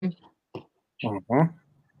Mhm.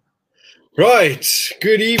 Right.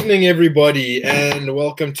 Good evening, everybody, and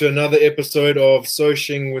welcome to another episode of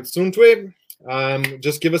Soshing with Suntwe.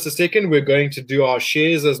 Just give us a second. We're going to do our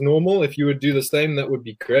shares as normal. If you would do the same, that would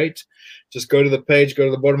be great. Just go to the page, go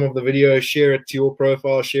to the bottom of the video, share it to your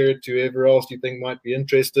profile, share it to whoever else you think might be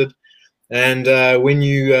interested. And when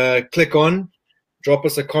you click on, drop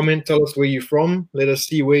us a comment, tell us where you're from. Let us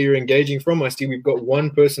see where you're engaging from. I see we've got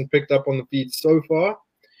one person picked up on the feed so far.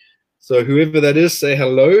 So whoever that is, say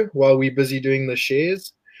hello while we're busy doing the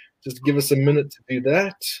shares. Just give us a minute to do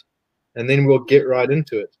that, and then we'll get right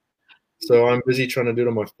into it. So I'm busy trying to do it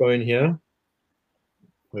on my phone here,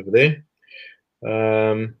 over there.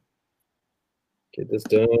 Get this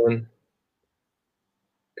done.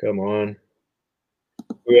 Come on.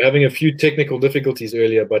 We were having a few technical difficulties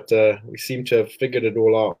earlier, but we seem to have figured it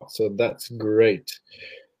all out. So that's great.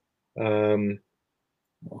 Awesome.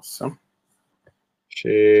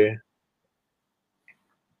 Share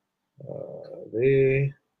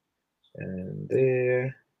there, and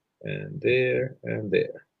there, and there, and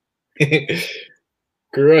there.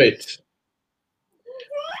 Great.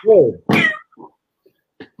 So,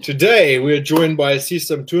 today we're joined by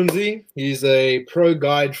Sisa Mtunzi. He's a pro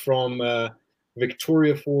guide from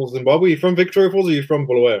Victoria Falls, Zimbabwe. Are you from Victoria Falls or are you from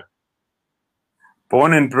Bulawayo?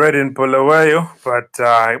 Born and bred in Bulawayo, but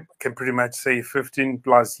I can pretty much say 15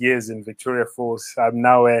 plus years in Victoria Falls. I'm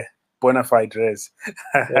now a bona fide res.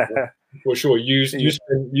 For sure.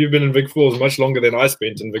 You've been in Vic Falls much longer than I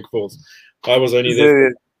spent in Vic Falls. I was only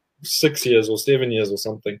there for 6 years or 7 years or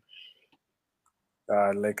something.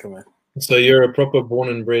 Like man. So you're a proper born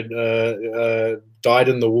and bred, dyed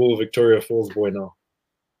in the wool Victoria Falls boy now.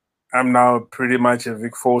 I'm now pretty much a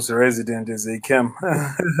Vic Falls resident as they came.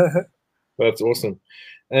 That's awesome.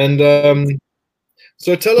 And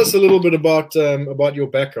so tell us a little bit about your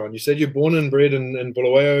background. You said you're born and bred in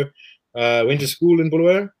Bulawayo. Went to school in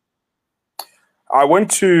Bulawayo? I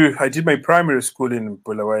did my primary school in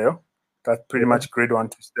Bulawayo. That's pretty much grade 1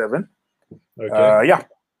 to 7. Okay. Yeah,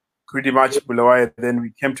 pretty much Bulawayo. Then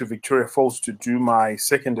we came to Victoria Falls to do my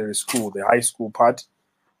secondary school, the high school part.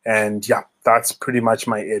 And yeah, that's pretty much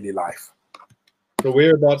my early life. So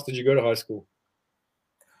whereabouts did you go to high school?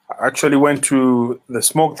 I actually went to the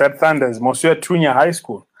Smoke That Thunders, Monsieur Tunya High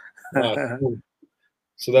School. Cool.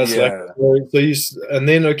 So that's so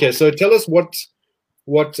tell us what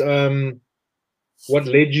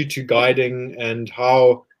led you to guiding and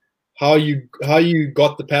how you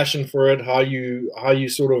got the passion for it, how you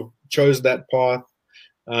sort of chose that path,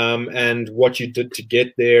 and what you did to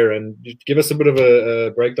get there, and give us a bit of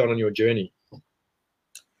a breakdown on your journey.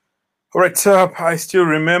 All right, I still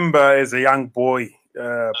remember as a young boy.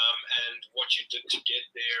 And what you did to get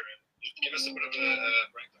there, and give us a bit of a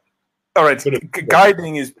breakdown. All right,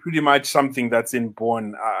 guiding is pretty much something that's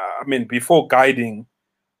inborn. I mean, before guiding,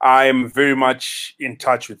 I'm very much in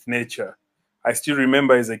touch with nature. I still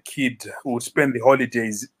remember as a kid who would spend the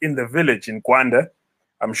holidays in the village in Gwanda.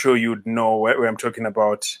 I'm sure you'd know where I'm talking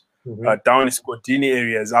about. Down in Skodini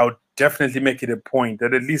areas, I would definitely make it a point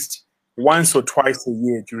that at least once or twice a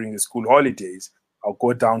year during the school holidays, I'll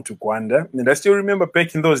go down to Gwanda. And I still remember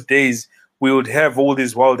back in those days, we would have all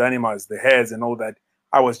these wild animals, the hares and all that.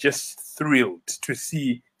 I was just thrilled to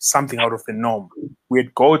see something out of the norm. We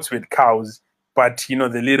had goats, we had cows, but, you know,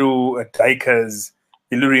 the little duikers,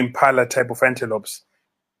 the little impala type of antelopes,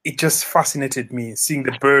 it just fascinated me, seeing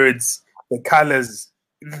the birds, the colors.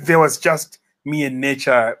 There was just me and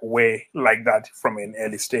nature were like that from an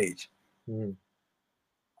early stage.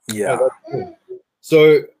 Yeah. Oh, cool.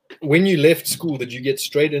 So when you left school, did you get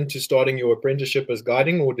straight into starting your apprenticeship as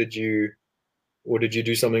guiding, or did you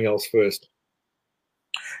do something else first?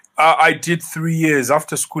 I did 3 years.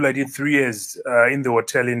 After school, I did 3 years in the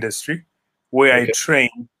hotel industry where I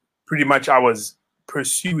trained. Pretty much I was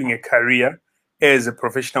pursuing a career as a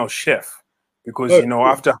professional chef because, you know,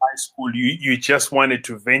 after high school, you just wanted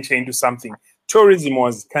to venture into something. Tourism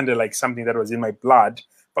was kind of like something that was in my blood.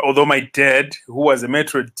 But although my dad, who was a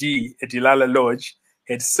Metro D at Ilala Lodge,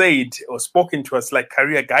 had said or spoken to us like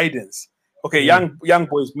career guidance. Okay, young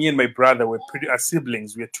boys, me and my brother were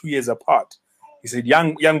siblings. We are 2 years apart. He said,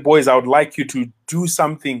 young boys, I would like you to do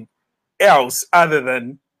something else other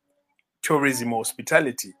than tourism or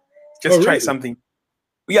hospitality. Just try something.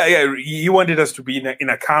 Yeah. He wanted us to be in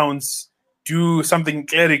accounts, do something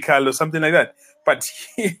clerical or something like that. But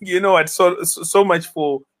you know what? So much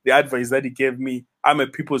for the advice that he gave me. I'm a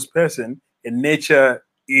people's person, and nature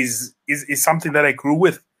is something that I grew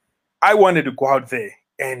with. I wanted to go out there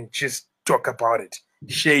and just talk about it,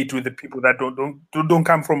 share it with the people that don't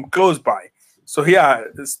come from close by. So yeah,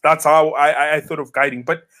 that's how I thought of guiding.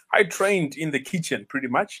 But I trained in the kitchen pretty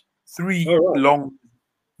much 3 Oh, right. long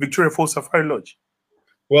Victoria Falls Safari Lodge.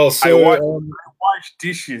 Well, I so washed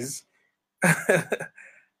dishes.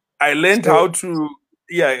 I learned so how to.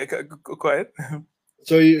 Yeah, go ahead.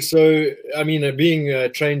 so I mean,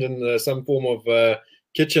 being trained in some form of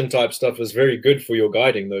kitchen type stuff is very good for your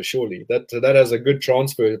guiding, though. Surely that has a good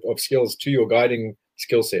transfer of skills to your guiding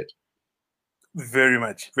skill set. Very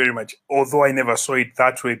much, very much. Although I never saw it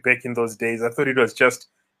that way back in those days, I thought it was just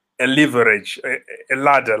a leverage, a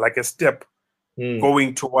ladder, like a step Mm.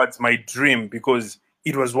 going towards my dream, because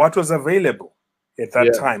it was what was available at that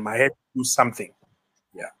Yeah. time. I had to do something.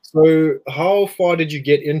 Yeah. So, how far did you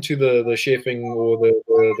get into the chefing or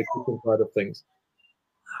the cooking side of things?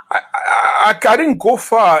 I didn't go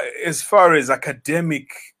far as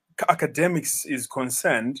academics is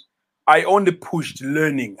concerned. I only pushed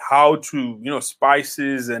learning how to,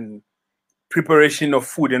 spices and preparation of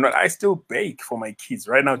food. And I still bake for my kids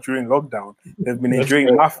right now during lockdown. They've been That's enjoying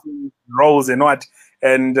great. muffins, rolls, and what.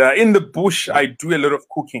 And in the bush, I do a lot of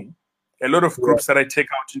cooking. A lot of groups that I take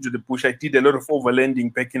out into the bush. I did a lot of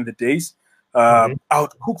overlanding back in the days. I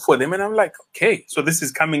would cook for them, and I'm like, okay, so this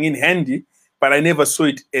is coming in handy. But I never saw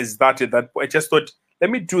it as that at that point. I just thought, let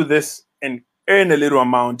me do this and earn a little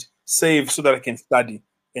amount, save so that I can study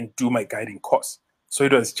and do my guiding course. So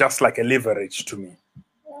it was just like a leverage to me.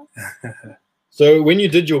 So when you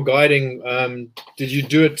did your guiding, did you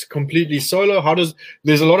do it completely solo?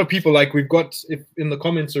 There's a lot of people, like we've got in the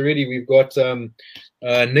comments already, we've got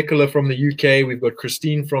Nicola from the UK, we've got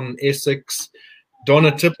Christine from Essex,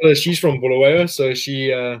 Donna Tippler, she's from Bulawayo, so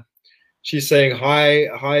she's saying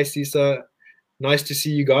hi Sisa, nice to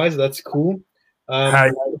see you guys, that's cool.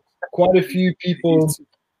 Hi. Quite a few people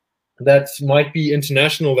that might be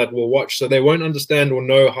international that will watch, so they won't understand or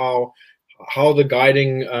know how the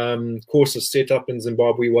guiding course is set up in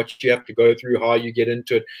Zimbabwe, what you have to go through, how you get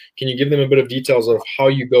into it. Can you give them a bit of details of how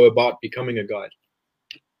you go about becoming a guide?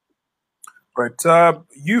 Right.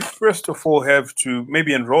 You first of all have to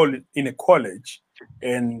maybe enroll in a college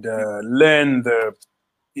and learn the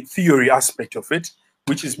theory aspect of it,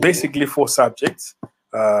 which is basically 4 subjects.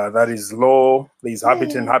 That is law, there's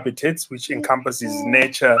habitat and habitats, which encompasses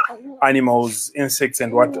nature, animals, insects,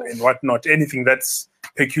 and whatnot. Anything that's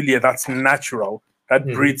peculiar, that's natural, that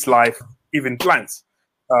breeds life, even plants.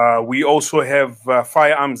 We also have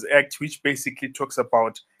Firearms Act, which basically talks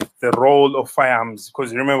about the role of firearms.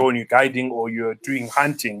 Because remember, when you're guiding or you're doing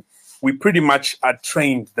hunting, we pretty much are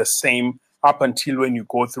trained the same up until when you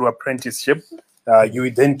go through apprenticeship.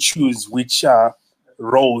 You then choose which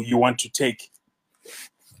role you want to take.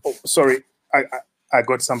 Oh, sorry, I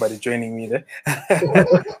got somebody joining me there. I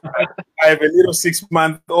have a little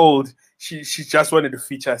 6-month-old. She just wanted to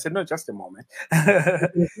feature. I said, no, just a moment.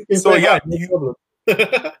 So yeah,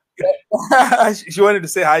 she wanted to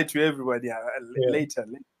say hi to everybody later.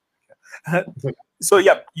 So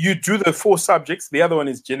yeah, you do the 4 subjects. The other one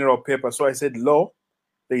is general paper. So I said law.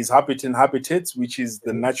 There is habitat and habitats, which is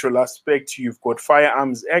the natural aspect. You've got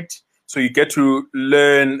Firearms Act. So you get to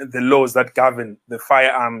learn the laws that govern the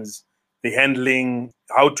firearms, the handling,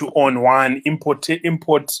 how to own one, import,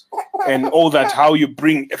 and all that, how you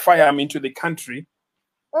bring a firearm into the country.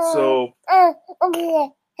 So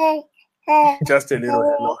just a little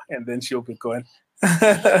hello, and then she'll be gone.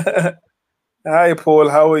 Hi, Paul.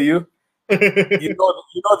 How are you? You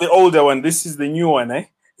know the older one. This is the new one, eh?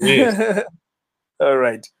 Yes. All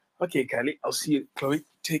right. Okay, Kali. I'll see you, Chloe.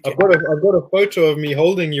 Take care. I've got a photo of me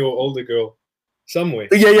holding your older girl somewhere.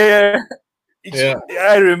 Yeah.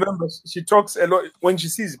 I remember she talks a lot when she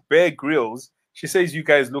sees Bear Grylls. She says, "You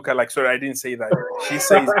guys look alike." Sorry, I didn't say that. She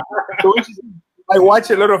says, so when I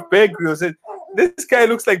watch a lot of Bear Grylls. Says, this guy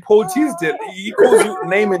looks like Paul Teasdale. He calls you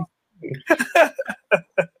name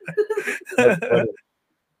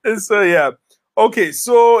and so yeah. Okay,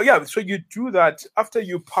 so yeah, so you do that after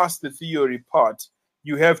you pass the theory part.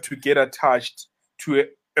 You have to get attached to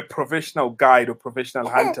a professional guide or professional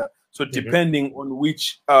hunter. So depending on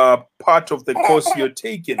which part of the course you're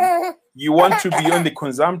taking, you want to be on the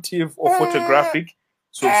consumptive or photographic.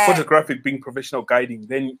 So photographic being professional guiding,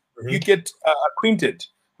 then you get acquainted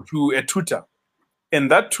to a tutor. And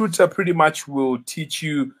that tutor pretty much will teach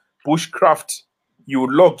you bushcraft. You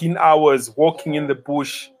log in hours walking in the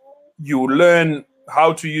bush. You learn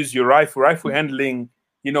how to use your rifle handling,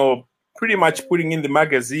 pretty much putting in the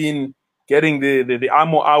magazine, getting the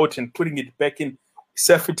ammo out and putting it back in,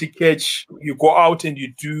 safety catch. You go out and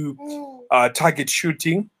you do target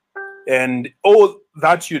shooting, and all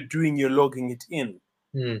that you're doing, you're logging it in.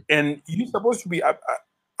 And you're supposed to be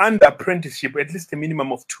under apprenticeship at least a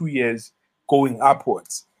minimum of 2 years going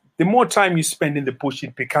upwards. The more time you spend in the bush,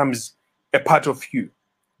 it becomes a part of you.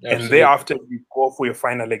 And thereafter, you go for your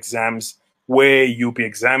final exams where you'll be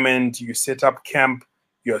examined, you set up camp,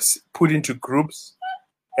 you're put into groups,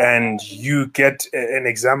 and you get an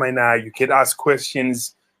examiner, you get asked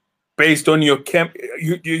questions based on your camp,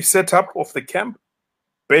 you set up of the camp,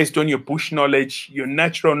 based on your bush knowledge, your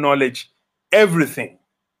natural knowledge, everything.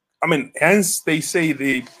 I mean, hence they say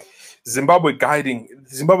the Zimbabwe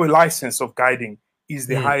license of guiding is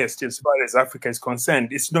the highest as far as Africa is concerned.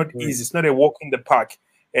 It's not easy. It's not a walk in the park.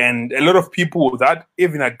 And a lot of people that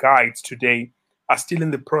even are guides today are still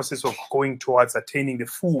in the process of going towards attaining the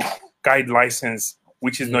full guide license,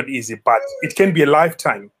 which is not easy, but it can be a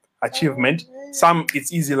lifetime achievement. Some,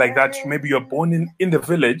 it's easy like that. Maybe you're born in the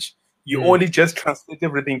village, you only just translate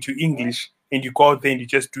everything to English and you go out there and you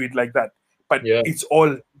just do it like that. But it's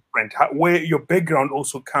all different, where your background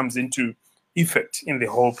also comes into effect in the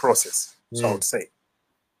whole process. So I would say,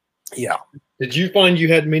 yeah. Did you find you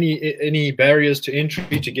had any barriers to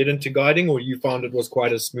entry to get into guiding, or you found it was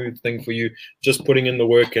quite a smooth thing for you, just putting in the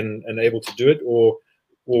work and able to do it, or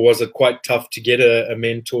was it quite tough to get a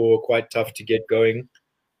mentor, quite tough to get going?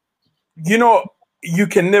 You know, you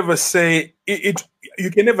can never say it.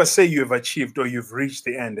 You can never say you've achieved or you've reached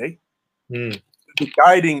the end, eh? The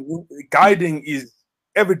guiding is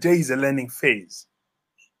every day is a learning phase.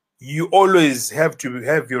 You always have to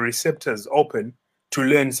have your receptors open to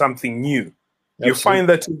learn something new. Absolutely. You find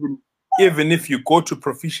that even if you go to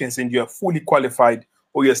proficiency and you are fully qualified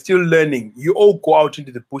or you're still learning, you all go out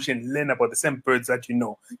into the bush and learn about the same birds that you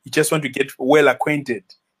know. You just want to get well acquainted.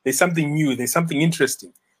 There's something new. There's something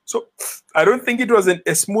interesting. So I don't think it was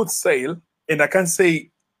a smooth sail, and I can't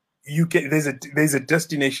say you can. There's a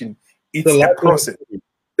destination. It's a process.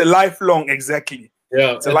 The lifelong, exactly.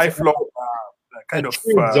 Yeah, it's a lifelong kind of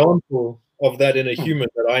example of that in a human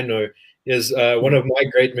that I know is one of my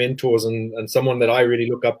great mentors and someone that I really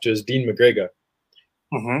look up to is Dean McGregor.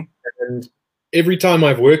 And every time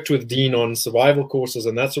I've worked with Dean on survival courses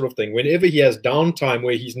and that sort of thing, whenever he has downtime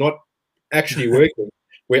where he's not actually working,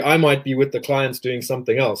 where I might be with the clients doing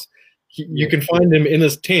something else, you can find him in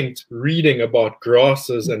his tent reading about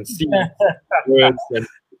grasses and seeds, words, and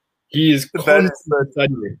he is constantly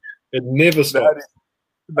studying. It never stops.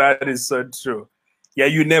 That is so true. Yeah,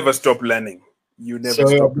 you never stop learning. You never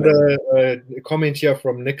stop learning. So I've got a comment here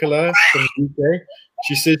from Nicola from the UK.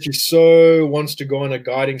 She said she so wants to go on a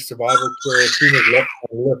guiding survival tour as soon as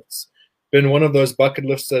lockdown lifts. Been one of those bucket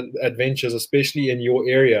list adventures, especially in your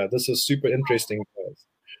area. This is super interesting, guys.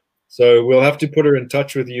 So we'll have to put her in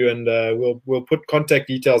touch with you, and we'll put contact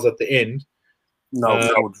details at the end.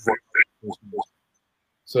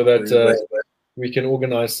 So that we can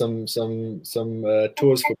organize some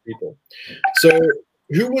tours for people. So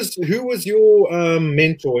who was your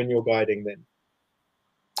mentor in your guiding then?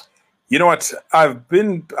 You know what? I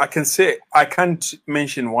can say I can't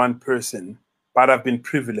mention one person, but I've been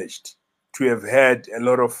privileged to have had a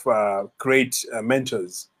lot of great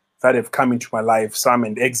mentors that have come into my life, some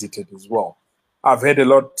and exited as well. I've had a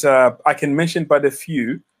lot, I can mention but a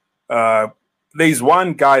few. There's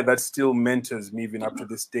one guy that still mentors me even up to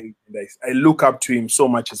this day. I look up to him so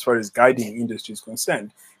much as far as guiding industry is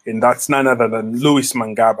concerned, and that's none other than Louis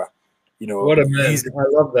Mangaba. You know, what a man! I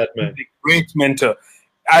love that man. He's a great mentor.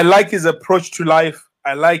 I like his approach to life.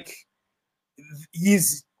 I like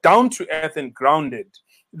he's down to earth and grounded.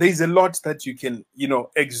 There's a lot that you can,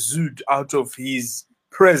 exude out of his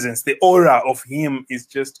presence. The aura of him is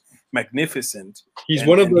just magnificent. He's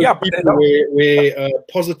one of those people where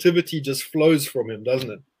positivity just flows from him, doesn't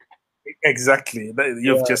it? Exactly.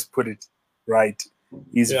 You've just put it right.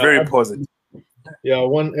 He's very positive. Yeah,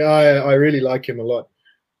 I really like him a lot.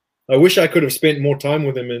 I wish I could have spent more time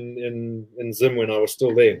with him in Zim when I was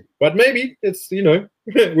still there. But maybe it's,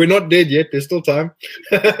 we're not dead yet. There's still time.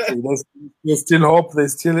 There's still hope.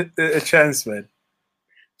 There's still a chance, man.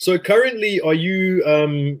 So currently, are you,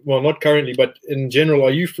 well, not currently, but in general,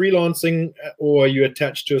 are you freelancing or are you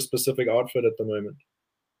attached to a specific outfit at the moment?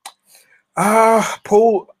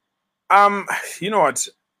 Paul, you know what?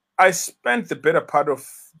 I spent the better part of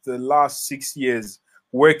the last 6 years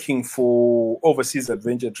working for Overseas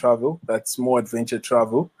Adventure Travel. That's more adventure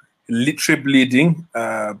travel, trip leading.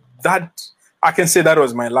 That I can say that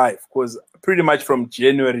was my life, because pretty much from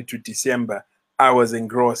January to December, I was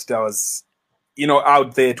engrossed. I was,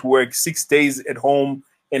 out there at work, 6 days at home,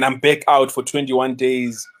 and I'm back out for 21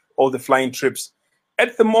 days, all the flying trips.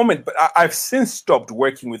 At the moment, but I've since stopped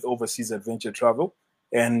working with Overseas Adventure Travel,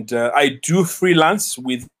 and I do freelance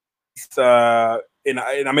with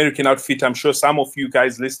an American outfit. I'm sure some of you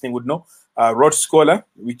guys listening would know, Road Scholar,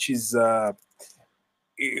 which is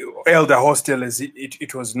Elder Hostel, as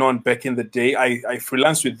it was known back in the day. I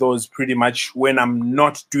freelance with those pretty much when I'm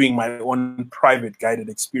not doing my own private guided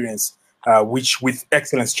experience, which with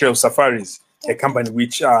Excellence Trail Safaris, a company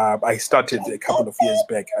which I started a couple of years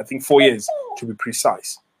back. I think 4 years to be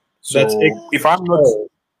precise. So That's if I'm not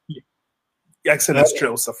Excellence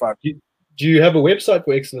Trail Safari. Do you have a website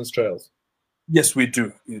for Excellence Trails? Yes, we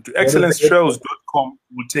do. Excellencetrails.com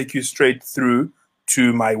will take you straight through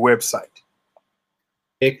to my website.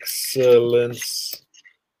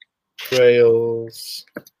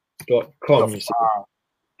 Excellencetrails.com.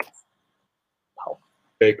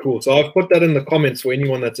 Okay, cool. So I've put that in the comments for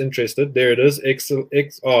anyone that's interested. There it is.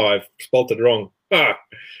 Oh, I've spelled it wrong.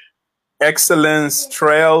 Excellence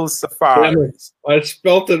Trails Safari. I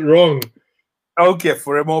spelled it wrong. Okay,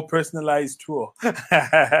 for a more personalized tour. Let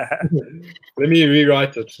me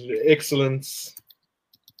rewrite it. Excellence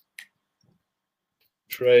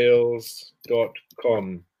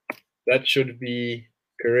trails.com. That should be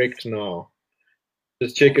correct now.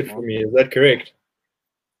 Just check it for me. Is that correct?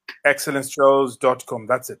 Excellencetrails.com.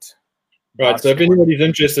 That's it. Right. So if anybody's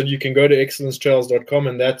interested, you can go to excellencetrails.com,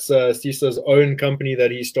 and that's Cisa's own company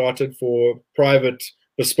that he started for private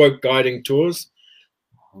bespoke guiding tours.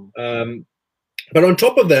 But on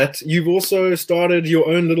top of that, you've also started your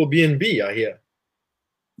own little B&B, I hear.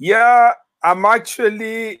 Yeah, I should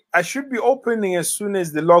be opening as soon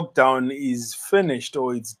as the lockdown is finished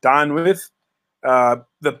or it's done with.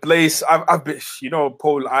 The place, I've been,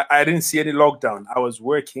 Paul, I didn't see any lockdown. I was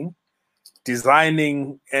working,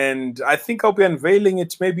 designing, and I think I'll be unveiling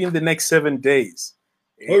it maybe in the next 7 days.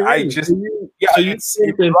 Oh, really? So you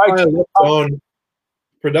spent the entire lockdown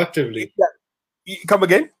productively? Yeah. Come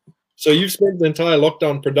again? So you've spent the entire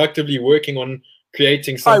lockdown productively working on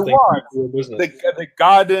creating something for your business. The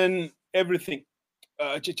garden, everything.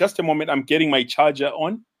 Just a moment, I'm getting my charger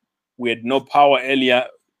on. We had no power earlier.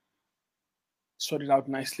 Sort it out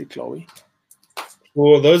nicely, Chloe.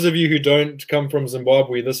 For those of you who don't come from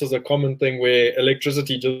Zimbabwe, this is a common thing where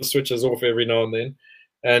electricity just switches off every now and then.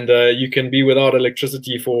 And you can be without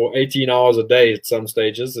electricity for 18 hours a day at some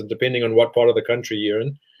stages, and depending on what part of the country you're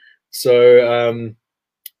in. So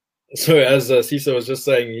as Cisa was just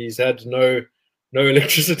saying, he's had no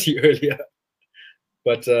electricity earlier.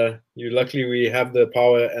 But luckily we have the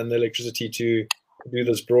power and the electricity to do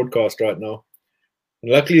this broadcast right now.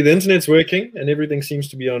 And luckily the internet's working and everything seems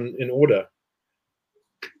to be in order.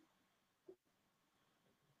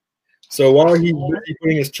 So while he's busy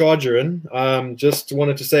putting his charger in, just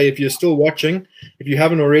wanted to say, if you're still watching, if you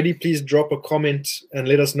haven't already, please drop a comment and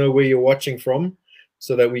let us know where you're watching from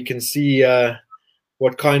so that we can see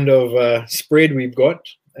what kind of spread we've got,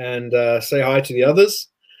 and say hi to the others.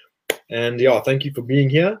 And yeah, thank you for being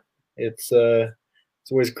here. It's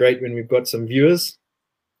always great when we've got some viewers.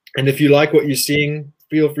 And if you like what you're seeing,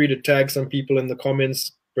 feel free to tag some people in the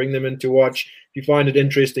comments, bring them in to watch. If you find it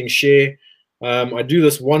interesting, share. I do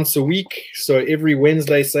this once a week, so every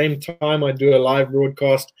Wednesday, same time, I do a live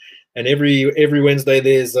broadcast, and every Wednesday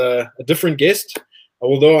there's a different guest.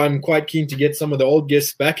 Although I'm quite keen to get some of the old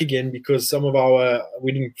guests back again because some of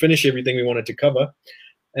we didn't finish everything we wanted to cover.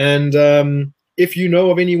 And if you know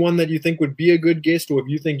of anyone that you think would be a good guest, or if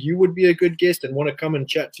you think you would be a good guest and want to come and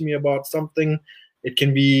chat to me about something, it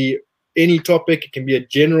can be any topic. It can be a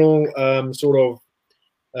general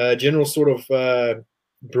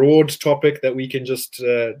broad topic that we can just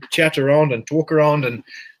chat around and talk around and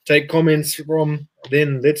take comments from.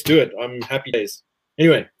 Then let's do it. I'm happy days.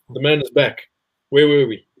 Anyway, the man is back. Where were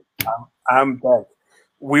we? I'm back.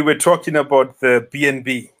 We were talking about the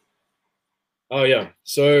B&B. Oh, yeah.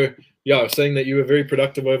 So, yeah, I was saying that you were very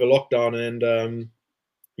productive over lockdown, and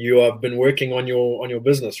you have been working on your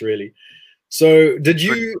business, really. So did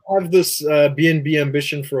you have this B&B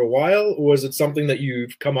ambition for a while, or is it something that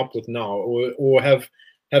you've come up with now, or have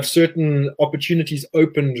certain opportunities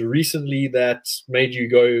opened recently that made you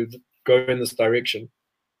go in this direction?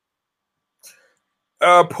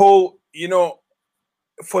 Paul,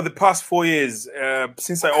 for the past 4 years,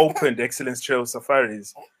 since I opened Excellence Trail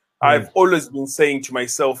Safaris, I've always been saying to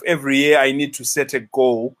myself, every year I need to set a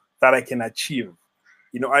goal that I can achieve.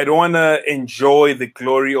 I don't want to enjoy the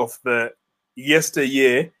glory of the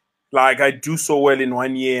yesteryear, like I do so well in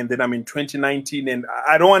 1 year, and then I'm in 2019, and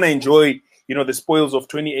I don't want to enjoy, the spoils of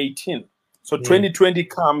 2018. So 2020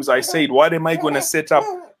 comes, I said, what am I going to set up?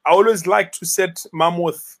 I always like to set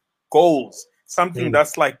mammoth goals, something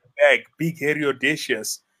that's like big, hairy,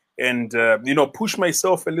 audacious, and push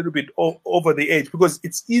myself a little bit over the edge, because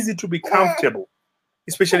it's easy to be comfortable,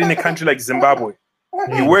 especially in a country like Zimbabwe.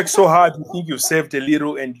 You work so hard, you think you've saved a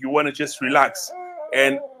little, and you want to just relax.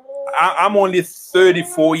 And I'm only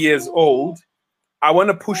 34 years old, I want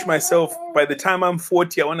to push myself. By the time I'm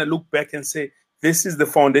 40, I want to look back and say, this is the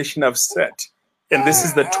foundation I've set. And this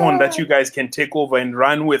is the tone that you guys can take over and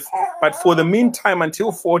run with. But for the meantime,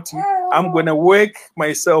 until 40, I'm going to work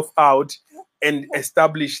myself out and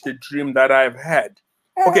establish the dream that I've had.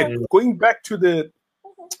 Okay, going back to the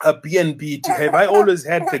BNB, have I always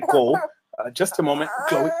had the goal? Just a moment,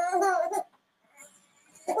 Chloe.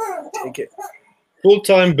 Take it.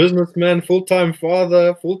 Full-time businessman, full-time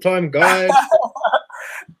father, full-time guy.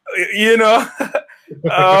 You know,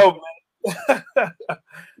 oh,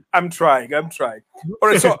 I'm trying. All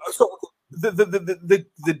right, so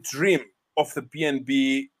the dream of the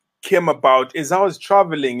BNB came about as I was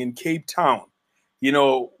traveling in Cape Town. You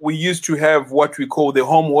know, we used to have what we call the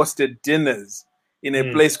home hosted dinners in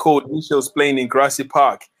a place called Michel's Plain in Grassy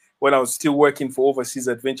Park when I was still working for Overseas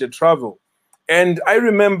Adventure Travel. And I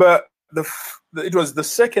remember it was the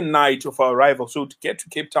second night of our arrival. So to get to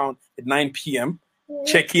Cape Town at 9 p.m.,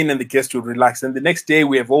 check in and the guests would relax. And the next day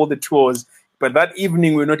we have all the tours. But that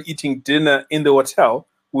evening we're not eating dinner in the hotel.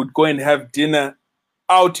 We'd go and have dinner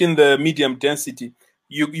out in the medium density.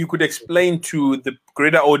 You could explain to the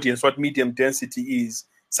greater audience what medium density is,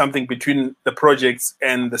 something between the projects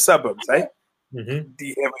and the suburbs, right?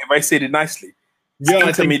 Have I said it nicely?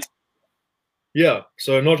 Yeah, yeah.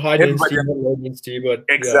 So not high density, not low density, but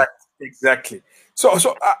exactly. So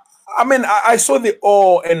I mean, I saw the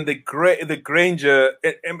awe and the grandeur,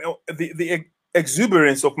 the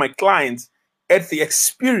exuberance of my clients at the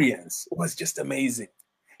experience was just amazing.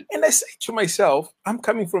 And I say to myself, I'm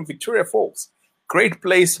coming from Victoria Falls, great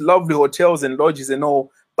place, lovely hotels and lodges and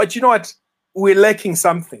all. But you know what? We're lacking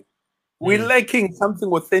something. We're lacking something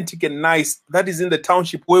authentic and nice that is in the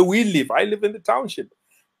township where we live. I live in the township.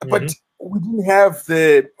 But we didn't have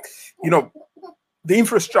the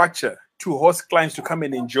infrastructure to host clients to come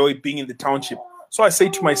and enjoy being in the township. So I say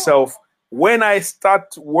to myself, when I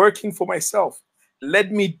start working for myself,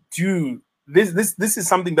 let me do this. This is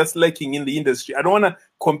something that's lacking in the industry. I don't want to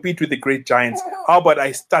compete with the great giants. How about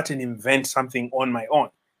I start and invent something on my own?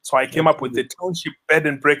 So I came up with the township bed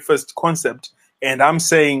and breakfast concept. And I'm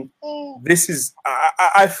saying, this is,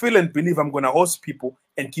 I feel and believe I'm going to host people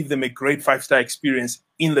and give them a great 5-star experience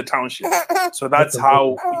in the township. So that's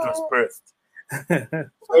how it was birthed.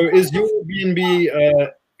 So is your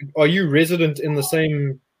BNB, are you resident in the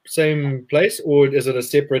same place, or is it a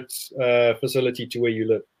separate facility to where you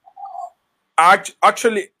live?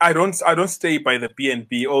 Actually, I don't stay by the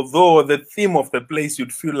BNB, although the theme of the place,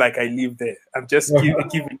 you'd feel like I live there. I'm just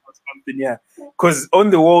giving something, yeah. Because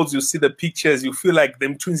on the walls, you see the pictures, you feel like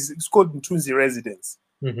it's called Mtunzi Residence.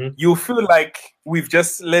 You feel like we've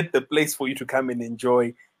just let the place for you to come and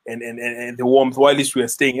enjoy and the warmth while we are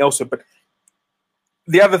staying elsewhere. But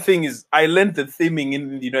the other thing is, I learned the theming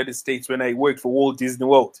in the United States when I worked for Walt Disney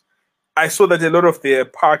World. I saw that a lot of their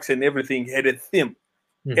parks and everything had a theme.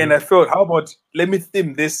 And I felt, how about let me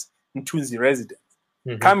theme this Mtunzi residence?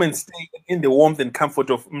 Come and stay in the warmth and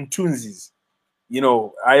comfort of Mtunzis. You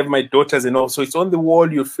know, I have my daughters and all, so it's on the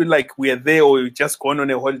wall. You feel like we are there, or you've just gone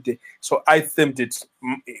on a holiday. So I themed it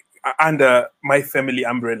under my family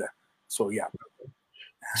umbrella. So yeah.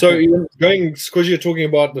 So you're going, because you're talking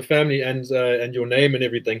about the family and your name and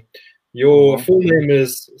everything. Your full name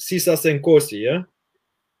is Sisa Senkosi, yeah?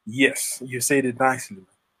 Yes, you said it nicely.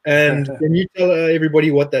 And can you tell everybody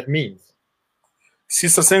what that means?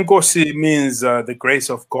 Sisa Senkosi means the grace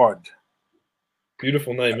of God.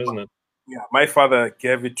 Beautiful name, isn't it? Yeah, my father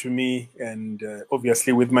gave it to me, and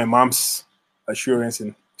obviously with my mom's assurance,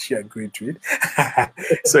 and she agreed to it.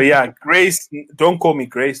 So yeah, grace. Don't call me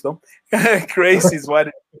Grace though. Grace is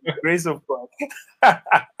what grace of God.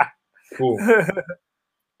 Cool.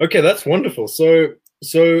 Okay, that's wonderful. So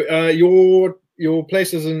your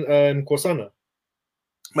place is in Nkosana.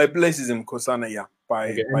 My place is in Nkosana, yeah.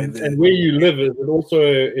 And where you live, is it also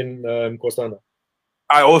in Nkosana?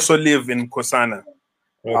 I also live in Nkosana.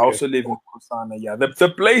 Okay. I also live in Nkosana, yeah.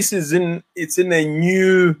 The place is it's a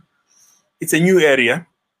new area,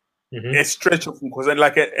 a stretch of Nkosana,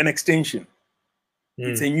 like an extension.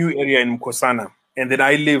 It's a new area in Nkosana, and then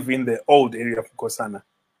I live in the old area of Nkosana.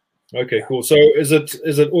 Okay, cool. So is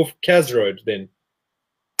it off Kaz Road then?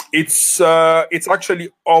 It's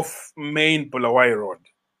actually off Main Bulawayo Road.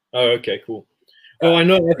 Oh, okay, cool. Oh, I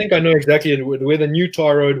know. I think I know exactly where the new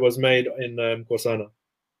tar road was made in Nkosana.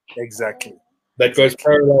 Exactly. That goes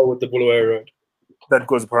parallel with the Bulawayo Road. That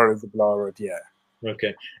goes parallel with the Bulawayo Road, yeah.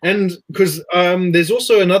 Okay. And because there's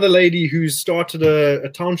also another lady who started a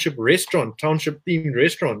township themed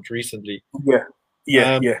restaurant recently. Yeah.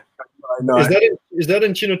 I know. Is that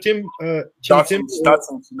in Chinotimba? That's in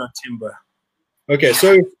Chinotimba. Okay,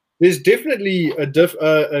 so there's definitely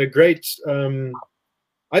a great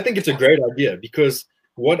I think it's a great idea because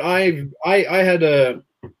what I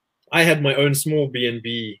had my own small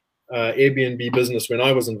B&B Airbnb business when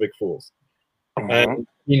I was in Vic Falls, and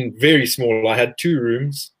in very small. I had 2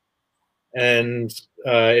 rooms, and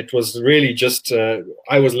it was really just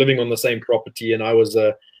I was living on the same property, and I was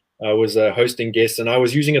hosting guests, and I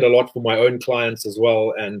was using it a lot for my own clients as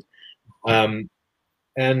well. And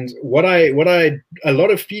what I a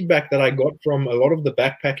lot of feedback that I got from a lot of the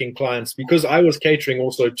backpacking clients, because I was catering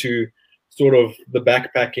also to sort of the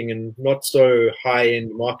backpacking and not so high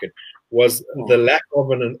end market, was the lack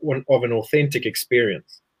of an authentic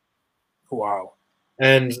experience. Wow.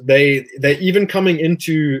 And they even coming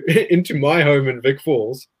into into my home in Vic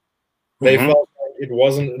Falls, they felt like it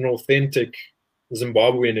wasn't an authentic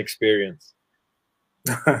Zimbabwean experience.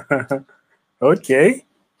 Okay.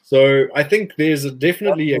 So I think there's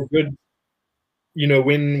definitely a good, you know,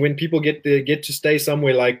 when people get to stay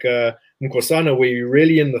somewhere like Nkosana, where you're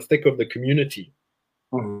really in the thick of the community.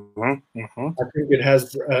 I think it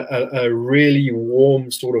has a really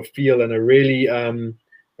warm sort of feel and a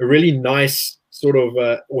really nice sort of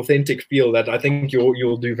authentic feel that I think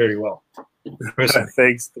you'll do very well.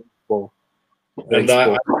 Thanks, Paul. And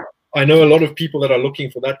I know a lot of people that are looking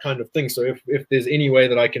for that kind of thing. So if there's any way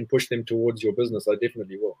that I can push them towards your business, I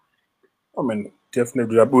definitely will. I mean,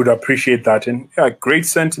 definitely I would appreciate that. And yeah, great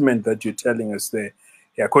sentiment that you're telling us there.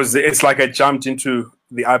 Yeah, because it's like I jumped into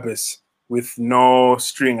the abyss with no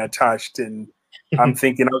string attached. And I'm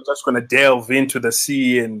thinking I'm just going to delve into the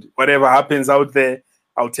sea, and whatever happens out there,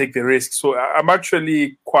 I'll take the risk. So I'm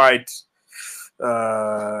actually quite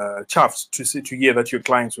chuffed to hear that your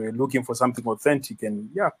clients were looking for something authentic, and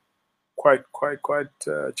yeah, quite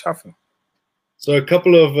chuffing. So a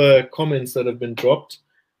couple of comments that have been dropped.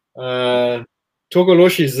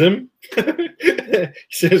 Togoloshi Zim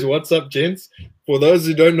says, "What's up, gents? For those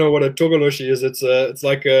who don't know what a Togoloshi is, it's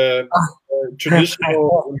like a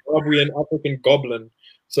traditional Zimbabwean African goblin.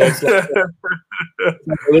 So it's like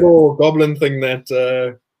a little goblin thing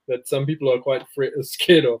that some people are quite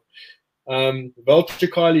scared of."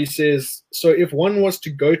 Valchikali says, "So if one was to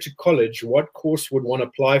go to college, what course would one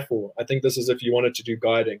apply for?" I think this is if you wanted to do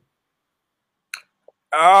guiding.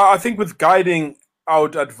 I think with guiding, I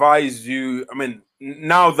would advise you, I mean,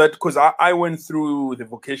 now that, because I went through the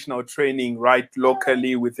vocational training right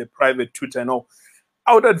locally with a private tutor and all,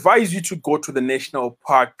 I would advise you to go to the National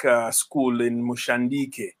Park School in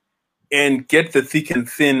Mushandike and get the thick and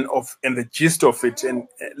thin of and the gist of it, and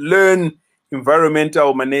learn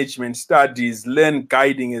environmental management studies, learn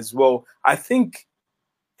guiding as well. I think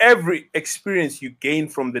every experience you gain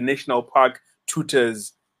from the National Park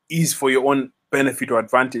tutors is for your own benefit or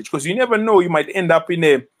advantage, because you never know, you might end up in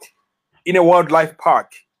a wildlife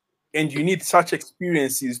park and you need such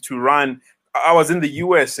experiences to run. I was in the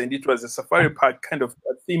US and it was a safari park, kind of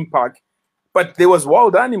a theme park, but there was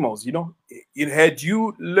wild animals, you know. Had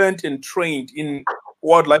you learned and trained in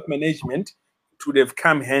wildlife management, it would have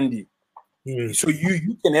come handy. So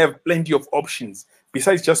you can have plenty of options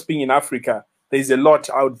besides just being in Africa. There's a lot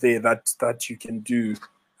out there that you can do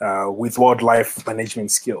with wildlife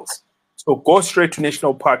management skills. So go straight to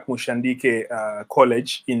National Park Mushandike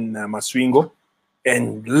College in Maswingo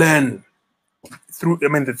and learn through, I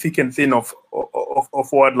mean, the thick and thin of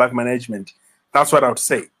wildlife management. That's what I would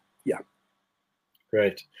say. Yeah.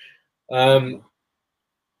 Great.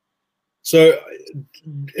 So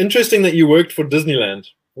interesting that you worked for Disneyland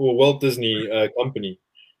or Walt Disney Company.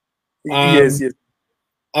 Yes.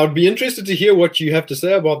 I would be interested to hear what you have to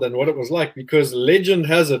say about that and what it was like, because legend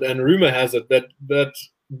has it and rumor has it that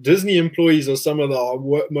Disney employees are some of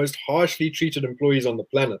the most harshly treated employees on the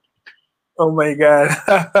planet. Oh my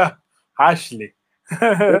God. Harshly.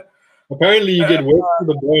 Apparently you get worked to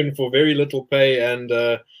the bone for very little pay and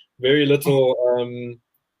very little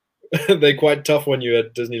they're quite tough on you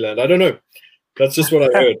at Disneyland. I don't know. That's just what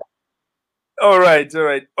I heard. All right.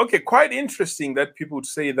 Okay, quite interesting that people would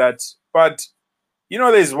say that. But, you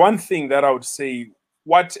know, there's one thing that I would say,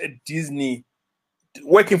 what a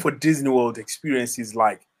working for Disney World experience is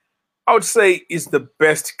like. I would say is the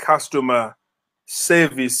best customer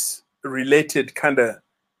service related kind of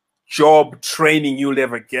job training you'll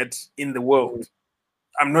ever get in the world.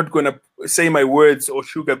 I'm not going to say my words or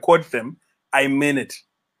sugarcoat them. I mean it.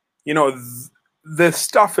 You know, the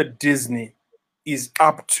stuff at Disney is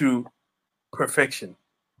up to perfection.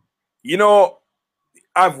 You know,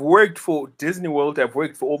 I've worked for Disney World. I've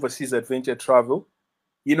worked for Overseas Adventure Travel.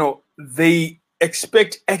 You know, they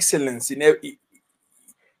expect excellence in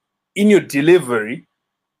your delivery,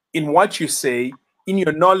 in what you say, in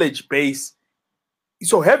your knowledge base.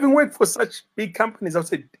 So having worked for such big companies, I would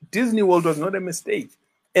say Disney World was not a mistake.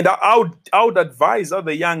 And I would advise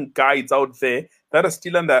other young guides out there that are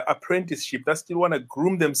still under apprenticeship, that still want to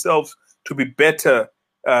groom themselves to be better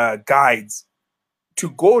guides,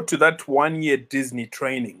 to go to that 1 year Disney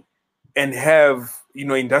training and have,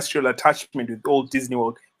 industrial attachment with Walt Disney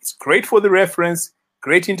World. It's great for the reference,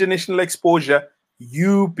 great international exposure.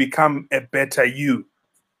 You become a better you.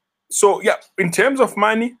 So yeah, in terms of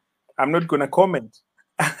money, I'm not going to comment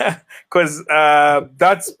because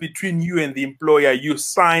that's between you and the employer. You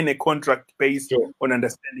sign a contract based on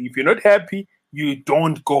understanding. If you're not happy, you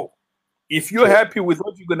don't go. If you're happy with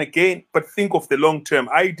what you're going to gain, but think of the long term.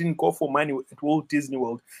 I didn't go for money at Walt Disney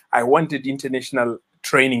World. I wanted international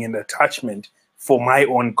training and attachment for my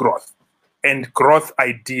own growth. And growth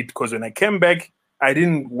I did, because when I came back, I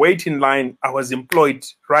didn't wait in line. I was employed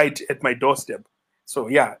right at my doorstep. So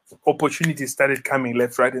yeah, opportunities started coming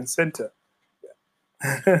left, right, and center.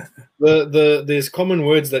 There's common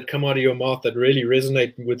words that come out of your mouth that really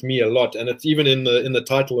resonate with me a lot, and it's even in the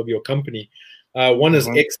title of your company. One is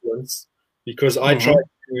excellence, because I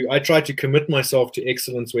try to commit myself to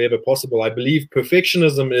excellence wherever possible. I believe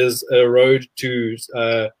perfectionism is a road to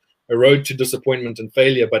disappointment and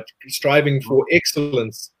failure, but striving for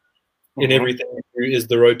excellence in everything is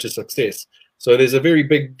the road to success. So there's a very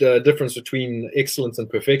big difference between excellence and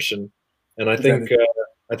perfection, and I think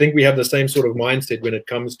we have the same sort of mindset when it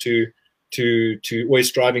comes to always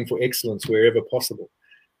striving for excellence wherever possible.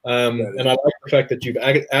 And I like the fact that you've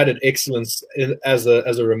added excellence as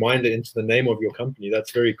a reminder into the name of your company.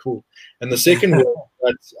 That's very cool. And the second word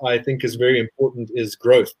that I think is very important is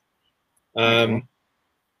growth.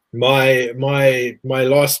 My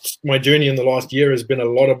journey in the last year has been a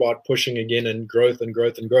lot about pushing again and growth and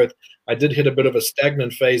growth and growth. I did hit a bit of a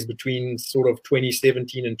stagnant phase between sort of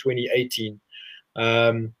 2017 and 2018,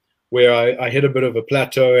 where I hit a bit of a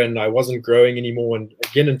plateau and I wasn't growing anymore. And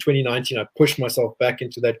again in 2019, I pushed myself back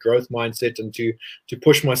into that growth mindset and to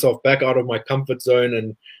push myself back out of my comfort zone.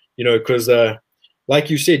 And because like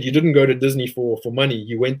you said, you didn't go to Disney for money.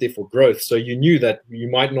 You went there for growth. So you knew that you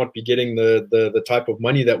might not be getting the type of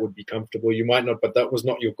money that would be comfortable. You might not, but that was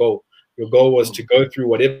not your goal. Your goal was to go through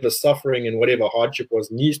whatever suffering and whatever hardship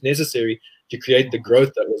was necessary to create the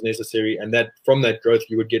growth that was necessary. And that from that growth,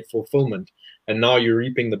 you would get fulfillment. And now you're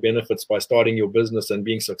reaping the benefits by starting your business and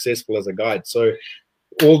being successful as a guide. So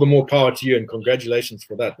all the more power to you, and congratulations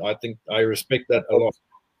for that. I think I respect that a lot.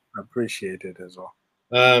 I appreciate it as well.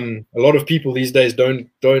 A lot of people these days don't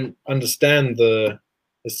understand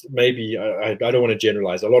maybe I don't want to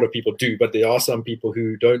generalize. A lot of people do, but there are some people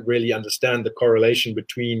who don't really understand the correlation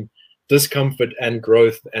between discomfort and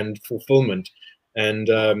growth and fulfillment. And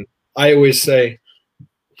I always say,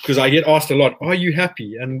 because I get asked a lot, are you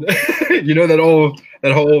happy? And that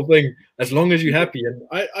whole thing, as long as you're happy. And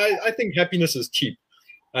I think happiness is cheap.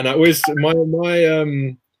 And I always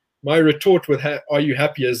my retort with are you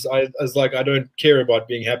happy is like, I don't care about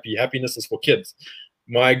being happy. Happiness is for kids.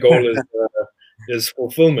 My goal is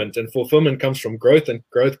fulfillment, and fulfillment comes from growth, and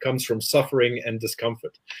growth comes from suffering and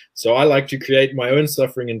discomfort. So I like to create my own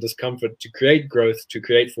suffering and discomfort to create growth, to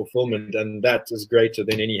create fulfillment, and that is greater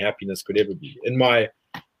than any happiness could ever be.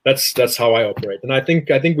 That's how I operate, and I think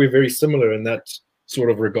we're very similar in that sort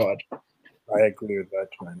of regard. I agree with that,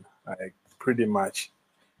 man. Pretty much.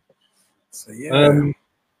 So yeah.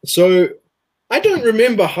 So I don't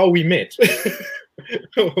remember how we met.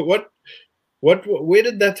 Where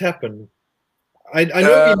did that happen? I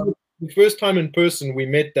know the first time in person we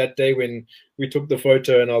met that day when we took the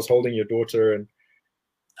photo and I was holding your daughter, and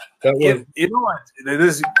that was. You know what?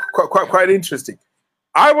 This is quite interesting.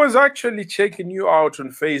 I was actually checking you out on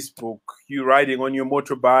Facebook. You riding on your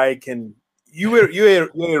motorbike, and you're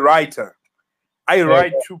a writer. I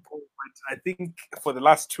write too, but I think for the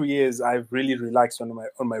last 2 years I've really relaxed on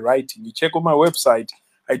my writing. You check on my website,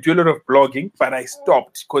 I do a lot of blogging, but I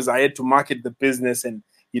stopped because I had to market the business and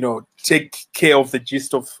take care of the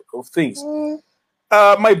gist of things.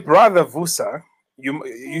 My brother Vusa,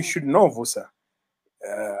 you should know Vusa.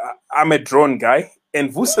 I'm a drone guy,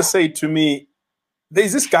 and Vusa said to me,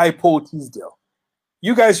 "There's this guy Paul Teasdale.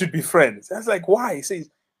 You guys should be friends." I was like, "Why?" He says,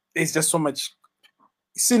 "There's just so much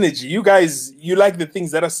synergy. You like the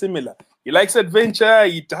things that are similar. He likes adventure.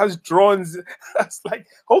 He does drones." I was like,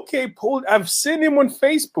 "Okay, Paul, I've seen him on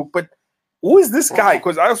Facebook, but who is this guy?"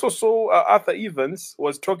 Because I also saw Arthur Evans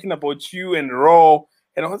was talking about you and Raw,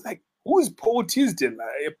 and I was like, "Who is Paul Teasdale?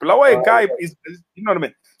 A blower guy is, you know what I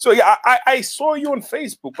mean?" So yeah, I saw you on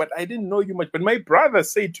Facebook, but I didn't know you much. But my brother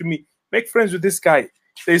said to me, "Make friends with this guy.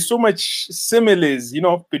 There's so much similars,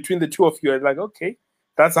 between the two of you." I was like, okay.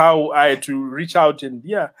 That's how I had to reach out, and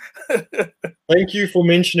yeah. Thank you for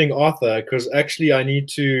mentioning Arthur, because actually I need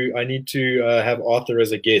to have Arthur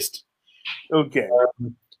as a guest. Okay.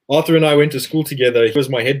 Arthur and I went to school together. He was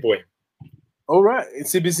my head boy. All right. In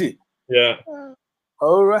CBC. Yeah.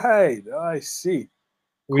 All right. I see.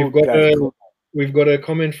 We've got a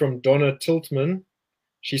comment from Donna Tiltman.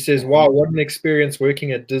 She says, "Wow, what an experience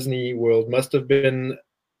working at Disney World must have been.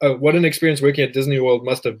 What an experience working at Disney World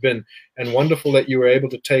must have been, and wonderful that you were able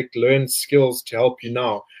to take learned skills to help you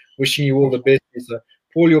now. Wishing you all the best, Lisa.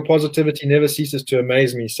 Paul, your positivity never ceases to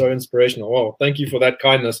amaze me. So inspirational." Oh, thank you for that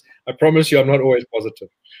kindness. I promise you I'm not always positive.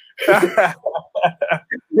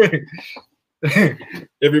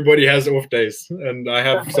 Everybody has off days, and I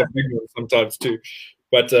have some big ones sometimes too.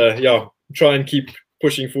 But yeah, try and keep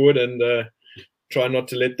pushing forward, and try not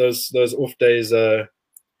to let those off days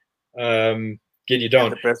get you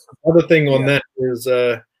down. Another thing on that is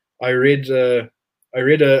I read it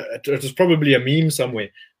was probably a meme somewhere,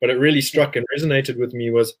 but it really struck and resonated with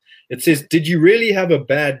me. It says, "Did you really have a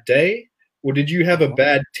bad day, or did you have a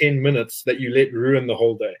bad 10 minutes that you let ruin the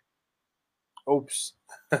whole day?" Oops.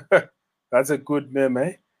 That's a good meme,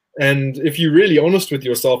 eh? And if you're really honest with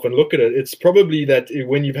yourself and look at it, it's probably that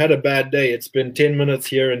when you've had a bad day, it's been 10 minutes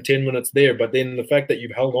here and 10 minutes there. But then the fact that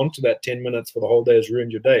you've held on to that 10 minutes for the whole day has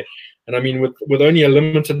ruined your day. And I mean, with only a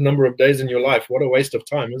limited number of days in your life, what a waste of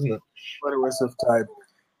time, isn't it? What a waste of time.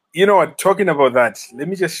 You know what? Talking about that, let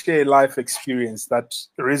me just share a life experience that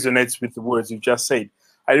resonates with the words you just said.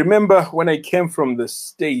 I remember when I came from the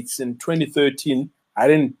States in 2013, I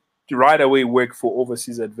didn't right away work for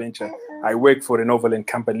Overseas Adventure. I worked for an Overland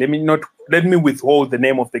company. Let me withhold the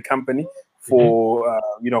name of the company for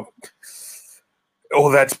all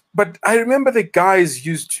that. But I remember the guys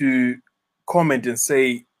used to comment and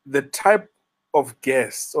say the type of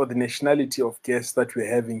guests or the nationality of guests that we're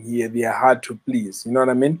having here, they are hard to please. You know what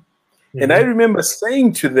I mean? And I remember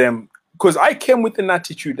saying to them, because I came with an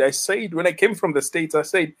attitude. I said, when I came from the States, I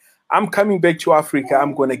said, I'm coming back to Africa.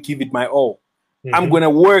 I'm going to give it my all. I'm going to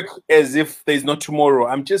work as if there's no tomorrow.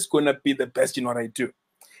 I'm just going to be the best in what I do.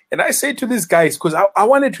 And I say to these guys, because I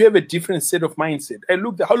wanted to have a different set of mindset. I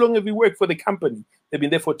looked at how long have you worked for the company? They've been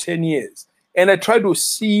there for 10 years. And I tried to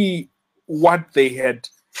see what they had,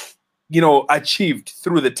 achieved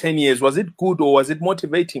through the 10 years. Was it good or was it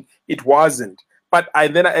motivating? It wasn't. But I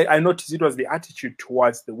noticed it was the attitude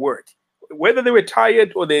towards the work. Whether they were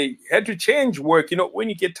tired or they had to change work, when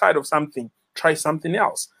you get tired of something, try something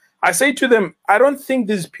else. I say to them, I don't think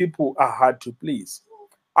these people are hard to please.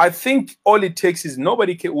 I think all it takes is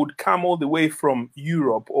nobody would come all the way from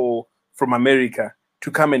Europe or from America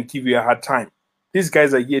to come and give you a hard time. These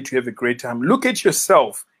guys are here to have a great time. Look at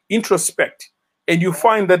yourself, introspect, and you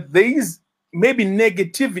find that there is maybe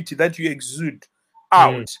negativity that you exude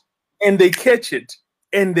out, and they catch it,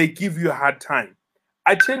 and they give you a hard time.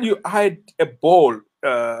 I tell you, I had a ball,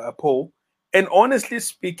 Paul. And honestly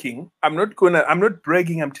speaking, I'm not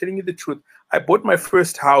bragging, I'm telling you the truth. I bought my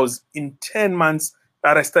first house in 10 months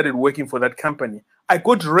that I started working for that company. I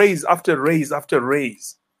got raise after raise after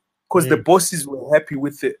raise because the bosses were happy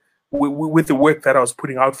with the work that I was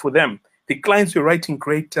putting out for them. The clients were writing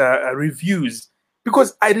great reviews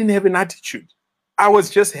because I didn't have an attitude. I was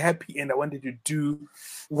just happy and I wanted to do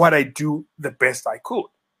what I do the best I could.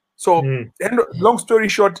 So, and long story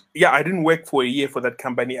short, I didn't work for a year for that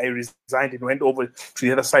company. I resigned and went over to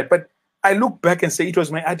the other side. But I look back and say it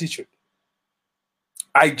was my attitude.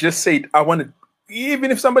 I just said I wanted,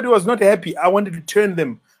 even if somebody was not happy, I wanted to turn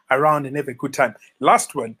them around and have a good time.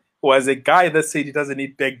 Last one was a guy that said he doesn't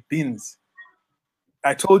eat baked beans.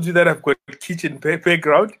 I told you that I've got a kitchen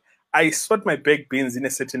background. I sort my baked beans in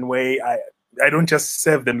a certain way. I don't just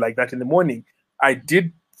serve them like that in the morning. I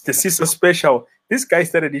did the Caesar special. This guy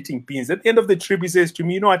started eating beans. At the end of the trip, he says to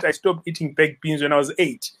me, you know what? I stopped eating baked beans when I was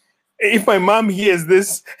 8. If my mom hears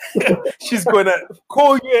this, she's going to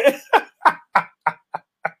call you.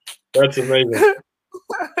 That's amazing.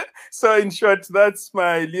 So in short, that's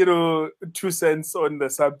my little 2 cents on the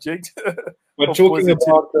subject. But talking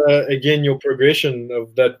about, again, your progression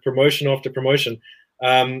of that promotion after promotion,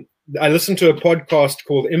 I listened to a podcast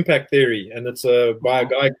called Impact Theory, and it's by a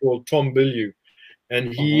guy called Tom Bilyeu.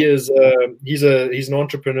 And he's an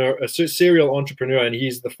entrepreneur, a serial entrepreneur, and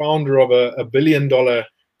he's the founder of a $1 billion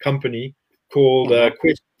company called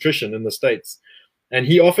Quest Nutrition in the States. And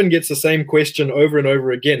he often gets the same question over and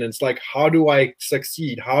over again. And it's like, how do I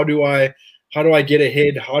succeed? How do I get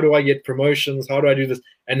ahead? How do I get promotions? How do I do this?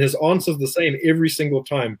 And his answer is the same every single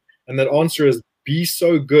time. And that answer is, be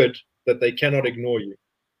so good that they cannot ignore you.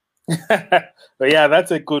 Yeah,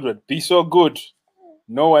 that's a good one. Be so good.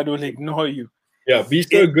 No one will ignore you. Yeah, be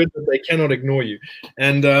so good that they cannot ignore you.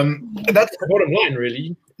 And that's the bottom line,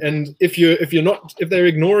 really. and if they're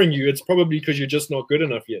ignoring you, it's probably because you're just not good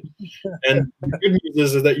enough yet. And the good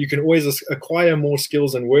news is that you can always acquire more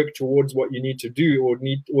skills and work towards what you need to do,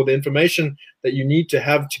 or the information that you need to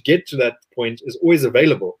have to get to that point is always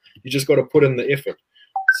available. You just got to put in the effort.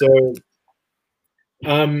 So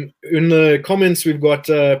in the comments, we've got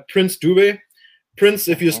Prince Dube. Prince,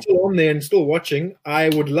 if you're still on there and still watching, I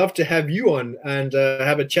would love to have you on and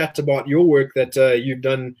have a chat about your work that you've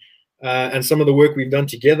done and some of the work we've done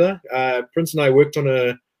together. Prince and I worked on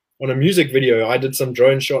a music video. I did some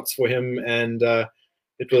drone shots for him, and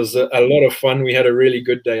it was a lot of fun. We had a really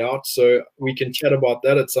good day out, so we can chat about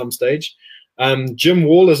that at some stage. Jim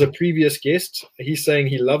Wall is a previous guest. He's saying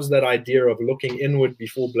he loves that idea of looking inward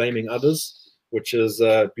before blaming others, which is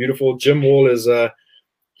beautiful. Jim Wall is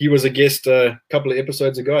he was a guest a couple of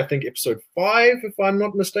episodes ago, I think episode 5, if I'm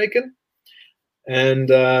not mistaken. And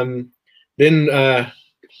then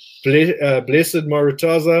Blessed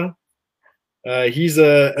Marutaza, he's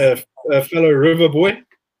a fellow river boy.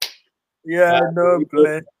 Yeah, no,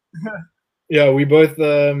 Blessed. Yeah, we both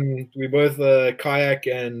kayak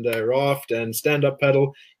and raft and stand-up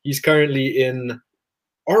paddle. He's currently in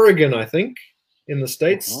Oregon, I think, in the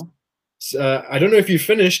States. I don't know if you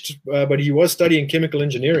finished, but he was studying chemical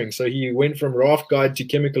engineering. So he went from raft guide to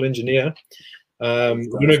chemical engineer. I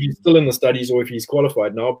don't know if he's still in the studies or if he's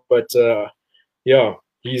qualified now, but yeah,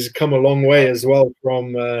 he's come a long way as well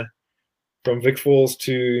from Vic Falls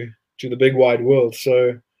to the big wide world.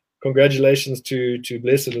 So congratulations to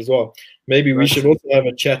Blessed as well. Maybe we should also have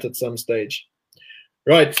a chat at some stage.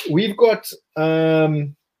 Right, we've got a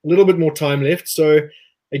little bit more time left. So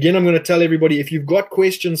again, I'm going to tell everybody, if you've got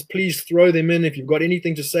questions, please throw them in. If you've got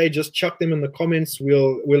anything to say, just chuck them in the comments.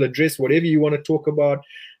 We'll address whatever you want to talk about.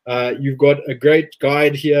 You've got a great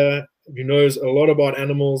guide here who knows a lot about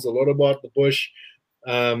animals, a lot about the bush.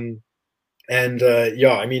 Yeah,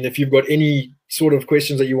 I mean, if you've got any sort of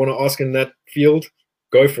questions that you want to ask in that field,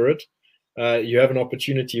 go for it. You have an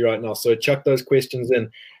opportunity right now. So chuck those questions in.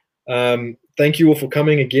 Thank you all for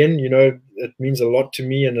coming again. You know, it means a lot to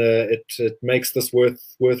me, and it makes this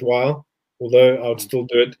worthwhile. Although I would still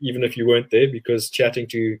do it even if you weren't there, because chatting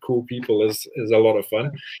to cool people is a lot of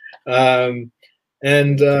fun. Yeah,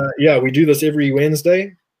 we do this every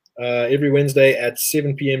Wednesday. Every Wednesday at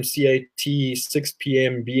 7 p.m. CAT, 6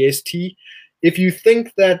 p.m. BST. If you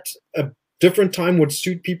think that a different time would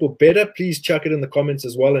suit people better, please chuck it in the comments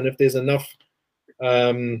as well. And if there's enough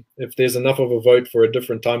of a vote for a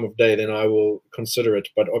different time of day, then I will consider it.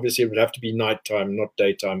 But obviously, it would have to be nighttime, not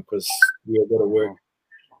daytime, because we've got to work.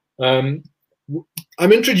 I'm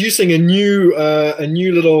introducing a new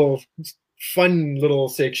little fun little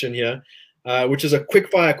section here, which is a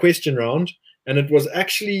quickfire question round. And it was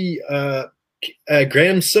actually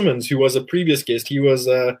Graham Simmons, who was a previous guest. He was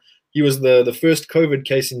the first COVID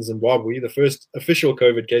case in Zimbabwe, the first official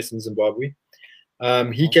COVID case in Zimbabwe.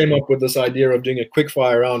 He came up with this idea of doing a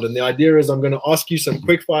quickfire round. And the idea is I'm going to ask you some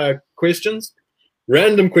quickfire questions,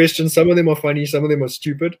 random questions. Some of them are funny, some of them are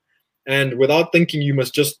stupid. And without thinking, you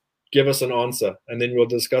must just give us an answer. And then we'll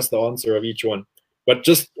discuss the answer of each one. But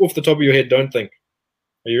just off the top of your head, don't think.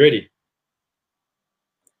 Are you ready?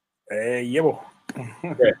 Yeah.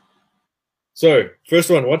 Okay. So, first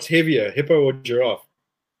one, what's heavier, hippo or giraffe?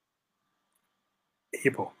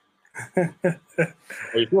 Hippo. Are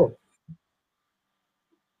you sure?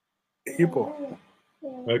 Hippo.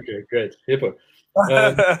 Okay, great. Hippo.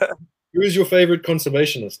 Who is your favorite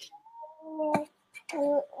conservationist?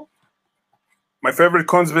 My favorite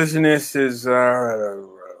conservationist is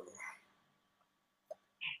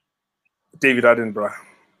David Attenborough.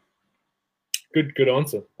 Good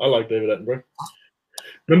answer. I like David Attenborough.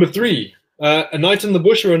 Number 3, a night in the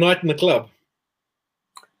bush or a night in the club?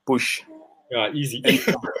 Bush. Yeah, easy.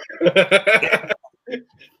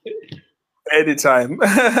 Anytime.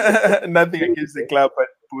 Nothing against the club, but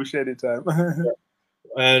bush anytime.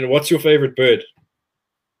 And what's your favorite bird?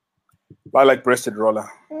 I like breasted roller.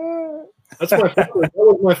 That's my favorite. That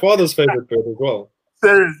was my father's favorite bird as well.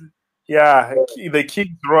 Seriously. Yeah, the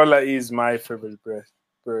king's roller is my favorite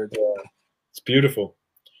bird. Yeah. It's beautiful.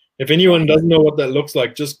 If anyone doesn't know what that looks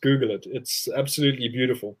like, just Google it. It's absolutely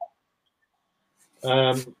beautiful.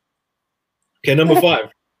 Okay, number 5.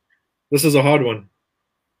 This is a hard one.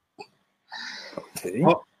 Okay.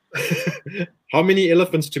 How many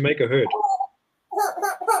elephants to make a herd?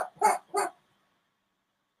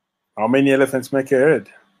 How many elephants make a herd?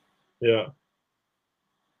 Yeah.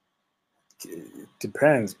 It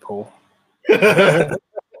depends, Paul. I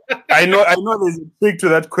know there's a trick to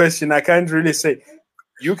that question. I can't really say.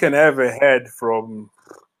 You can have a herd from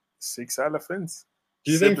 6 elephants.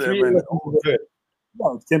 Do you think 3 elephants is a herd?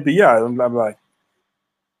 No, it can be, yeah. I'm like,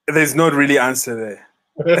 There's not really answer there.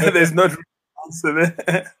 There's not really answer there.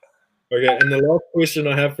 Okay, and the last question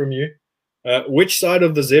I have from you: which side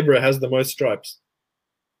of the zebra has the most stripes?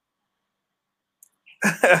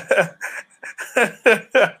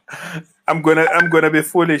 I'm gonna be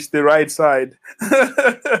foolish. The right side.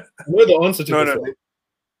 I know the answer to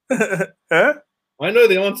this. No. Huh? I know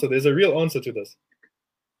the answer. There's a real answer to this.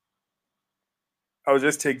 I'll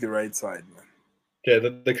just take the right side, man. Okay,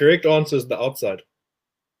 the correct answer is the outside.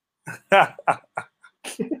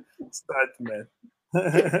 Start, man.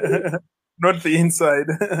 Not the inside.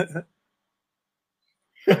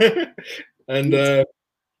 And the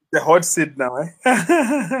hot seat now, eh?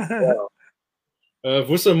 Yeah.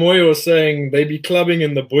 Vusa Moyo was saying they be clubbing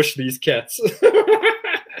in the bush, these cats.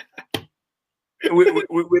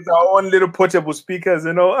 with our own little portable speakers,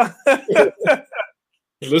 you know.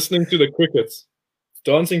 Listening to the crickets,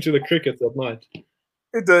 dancing to the crickets at night.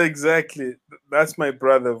 Exactly. That's my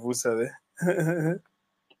brother Vusa there.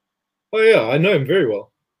 Oh yeah, I know him very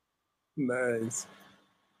well. Nice.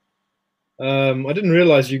 I didn't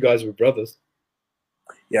realize you guys were brothers.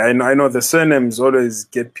 Yeah, I know the surnames always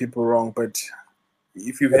get people wrong, but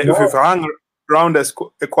if you've hung around us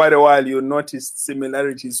quite a while, you'll notice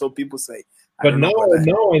similarities. So people say. But now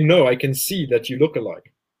I know. I can see that you look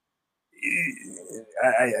alike.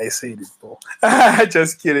 I said it, bro.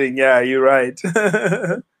 Just kidding. Yeah, you're right.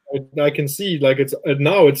 I can see, like,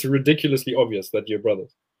 now it's ridiculously obvious that you're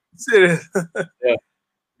brothers. Serious? Yeah.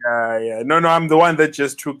 Yeah. No, I'm the one that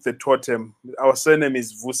just took the totem. Our surname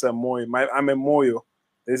is Vusa Moyo. I'm a Moyo.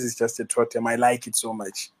 This is just a totem. I like it so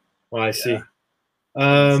much. Oh, I see.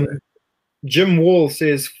 Jim Wall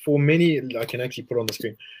says, I can actually put on the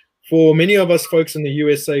screen. For many of us folks in the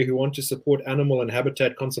USA who want to support animal and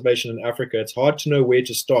habitat conservation in Africa, it's hard to know where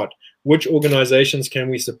to start. Which organizations can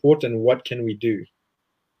we support and what can we do?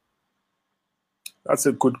 That's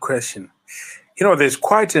a good question. You know, there's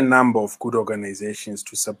quite a number of good organizations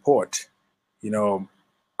to support. You know,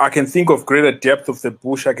 I can think of Greater Depth of the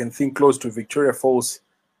Bush. I can think close to Victoria Falls.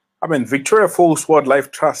 I mean, Victoria Falls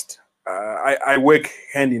Wildlife Trust. I work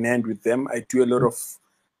hand in hand with them. I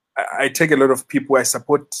take a lot of people. I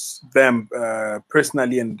support them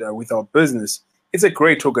personally and with our business. It's a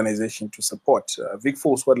great organization to support. Vic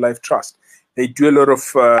Falls Wildlife Trust. They do a lot of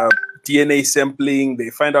DNA sampling. They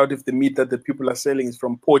find out if the meat that the people are selling is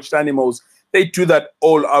from poached animals. They do that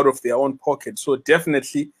all out of their own pocket. So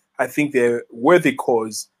definitely, I think they're a worthy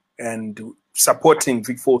cause, and supporting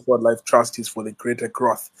Vic Falls Wildlife Trust is for the greater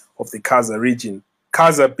growth of the Khaza region.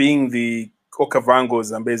 Khaza being the Okavango,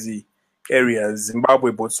 Zambezi areas,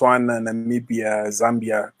 Zimbabwe, Botswana, Namibia,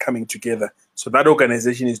 Zambia coming together. So that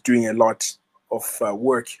organization is doing a lot of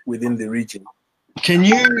work within the region. Can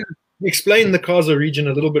you explain the Khaza region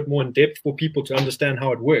a little bit more in depth for people to understand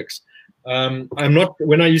how it works? I'm not,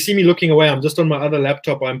 when you see me looking away, I'm just on my other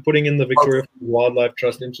laptop. I'm putting in the Victoria Wildlife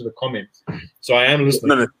Trust into the comments. So I am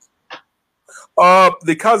listening. No.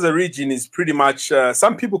 The Khaza region is pretty much,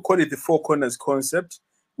 some people call it the Four Corners concept,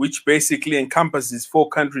 which basically encompasses 4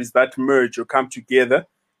 countries that merge or come together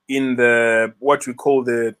in the what we call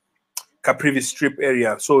the Caprivi Strip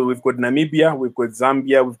area. So we've got Namibia, we've got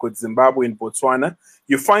Zambia, we've got Zimbabwe and Botswana.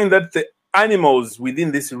 You find that the animals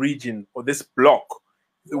within this region or this block,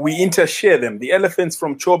 we intershare them. The elephants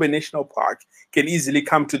from Chobe National Park can easily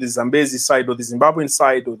come to the Zambezi side or the Zimbabwean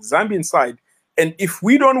side or the Zambian side. And if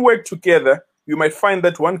we don't work together, you might find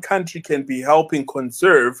that one country can be helping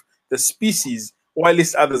conserve the species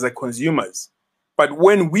whilst others are consumers. But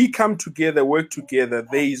when we come together, work together,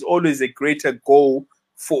 there is always a greater goal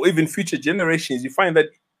for even future generations. You find that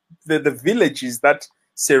the villages that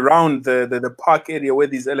surround the park area where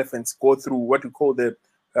these elephants go through what we call the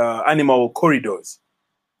animal corridors,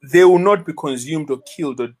 they will not be consumed or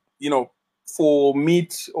killed or, for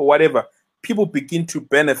meat or whatever. People begin to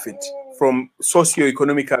benefit from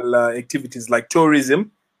socio-economical activities like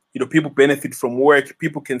tourism. People benefit from work.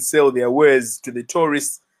 People can sell their wares to the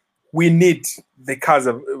tourists. We need the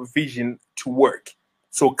Khaza vision to work.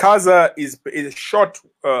 So Khaza is a short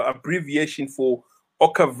abbreviation for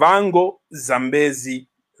Okavango Zambezi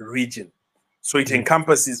region. So it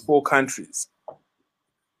encompasses 4 countries.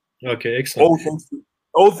 Okay, excellent.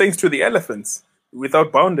 All thanks to the elephants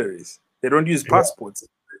without boundaries. They don't use passports.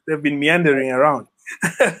 They've been meandering around.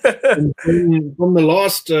 From the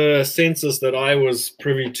last census that I was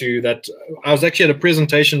privy to, that I was actually at a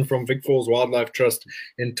presentation from Vic Falls Wildlife Trust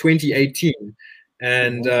in 2018,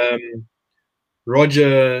 and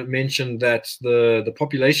Roger mentioned that the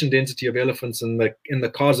population density of elephants in the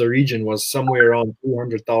Khaza region was somewhere around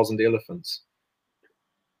 200,000 elephants.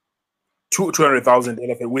 200,000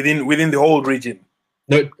 elephants within the whole region.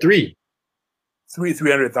 No, 3.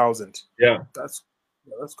 300,000. Yeah. That's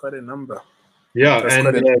quite a number. Yeah,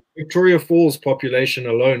 and Victoria Falls population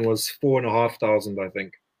alone was 4,500, I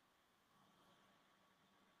think.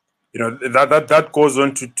 You know, that goes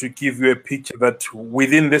on to give you a picture that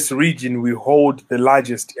within this region we hold the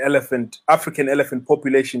largest African elephant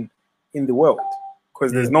population in the world,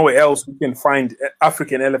 because there's nowhere else we can find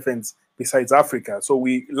African elephants besides Africa. So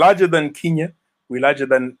we larger than Kenya, we're larger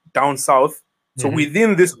than down south. So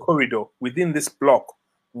within this corridor, within this block,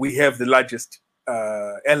 we have the largest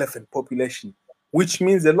elephant population, which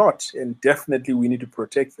means a lot, and definitely we need to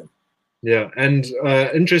protect them. Yeah, and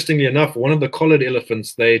interestingly enough, one of the collared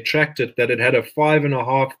elephants, they tracked it that it had a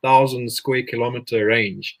 5,500 square kilometer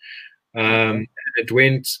range. It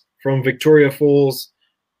went from Victoria Falls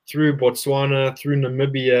through Botswana, through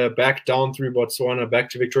Namibia, back down through Botswana, back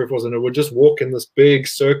to Victoria Falls, and it would just walk in this big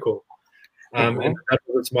circle. And that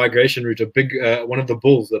was its migration route, a big one of the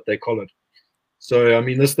bulls that they collared. So, I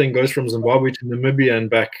mean, this thing goes from Zimbabwe to Namibia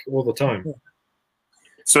and back all the time.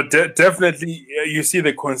 So definitely, you see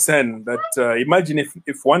the concern that imagine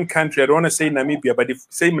if one country, I don't want to say Namibia, but if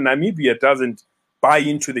say Namibia doesn't buy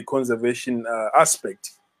into the conservation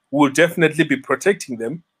aspect, we'll definitely be protecting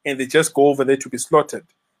them, and they just go over there to be slaughtered.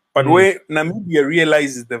 But where Namibia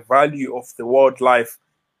realizes the value of the wildlife,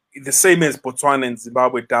 the same as Botswana and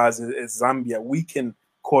Zimbabwe does, as Zambia, we can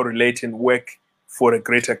correlate and work for a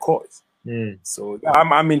greater cause. So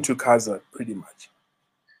I'm into Khaza pretty much.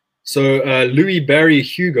 So Louis Barry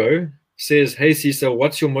Hugo says, "Hey Cecil,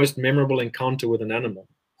 what's your most memorable encounter with an animal?"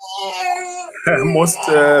 Most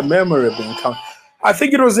memorable encounter, I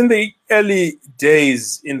think it was in the early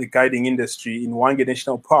days in the guiding industry in Hwange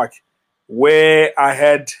National Park, where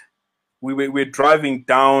we were driving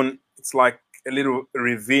down. It's like a little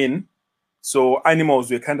ravine, so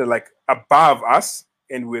animals were kind of like above us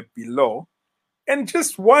and we're below, and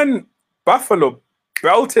just one buffalo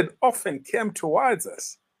belted off and came towards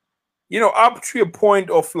us. You know, up to a point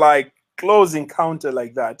of like close encounter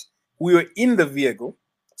like that. We were in the vehicle,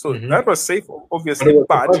 so that was safe, obviously.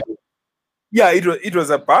 But yeah, it was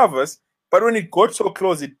above us. But when it got so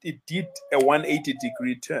close, it did a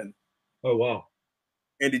 180-degree turn. Oh wow!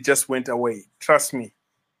 And it just went away. Trust me,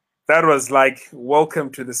 that was like welcome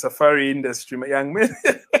to the safari industry, my young man.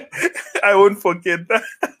 I won't forget that.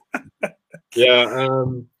 Yeah.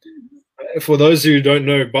 For those who don't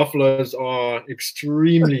know, buffaloes are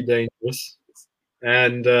extremely dangerous,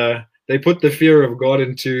 and they put the fear of God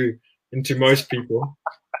into most people,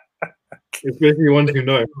 especially ones who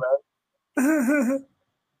know.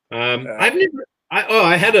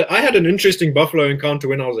 I had an interesting buffalo encounter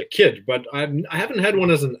when I was a kid, but I haven't had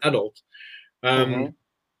one as an adult.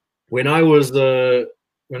 When I was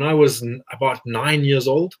about 9 years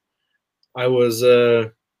old, I was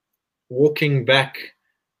walking back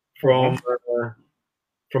from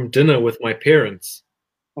dinner with my parents,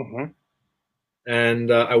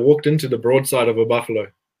 and I walked into the broadside of a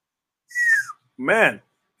buffalo. Man,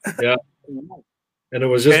 yeah, and it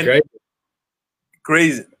was just great.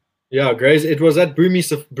 Crazy. Yeah, crazy. It was at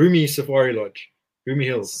Bumi Safari Lodge, Bumi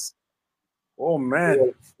Hills. Oh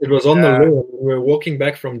man, it was on the lawn. We were walking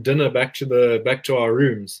back from dinner back to our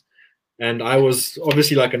rooms, and I was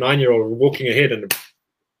obviously like a 9-year-old walking ahead,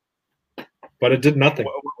 but it did nothing.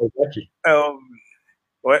 I was lucky.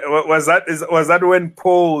 Was that when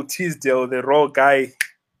Paul Teasdale, the raw guy,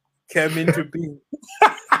 came into being?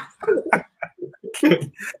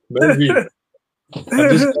 Maybe.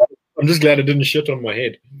 I'm just glad it didn't shit on my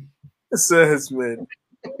head. Says, man.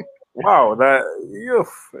 Wow,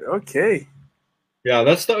 okay. Yeah,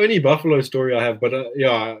 that's the only buffalo story I have. But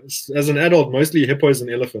yeah, as an adult, mostly hippos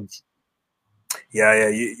and elephants. Yeah.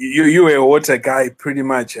 You were a water guy, pretty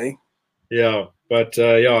much, eh? Yeah, but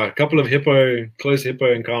a couple of close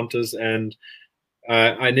hippo encounters, and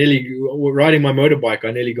I nearly, riding my motorbike,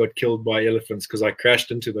 I nearly got killed by elephants because I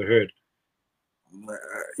crashed into the herd.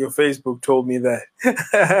 Your Facebook told me that.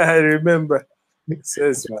 I remember. It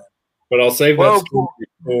says, man. But I'll save that story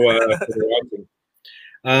for the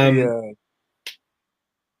writing.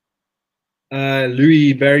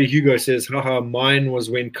 Louis Barry Hugo says, haha, mine was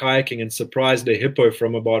when kayaking and surprised a hippo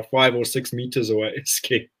from about 5 or 6 meters away. It's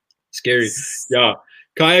scary. Yeah.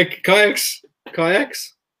 Kayaks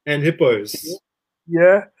and hippos.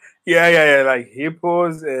 Yeah. Like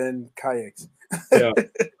hippos and kayaks. Yeah.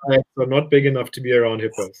 Kayaks are not big enough to be around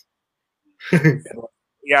hippos.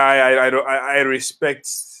 Yeah, I respect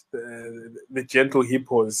the gentle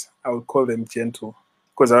hippos. I would call them gentle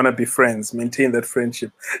because I want to be friends, maintain that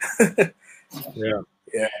friendship. Yeah.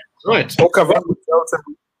 Right.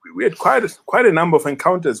 We had quite a number of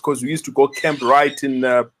encounters because we used to go camp right in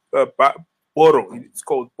Boro. It's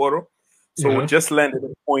called Boro. So we'd just land at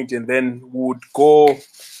a point and then we would go,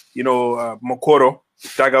 Mokoro,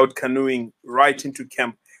 dugout canoeing right into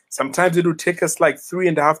camp. Sometimes it would take us like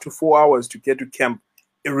 3.5 to 4 hours to get to camp,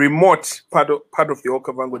 a remote part of the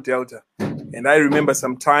Okavango Delta. And I remember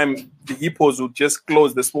sometime the hippos would just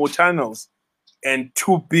close the small channels and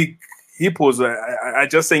two big hippos are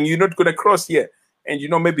just saying, you're not going to cross here. And,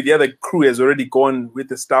 maybe the other crew has already gone with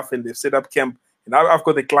the stuff and they've set up camp. And I've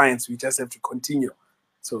got the clients, we just have to continue.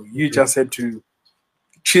 So you just had to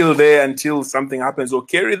chill there until something happens, or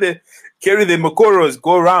carry the Mokoros,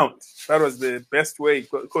 go around. That was the best way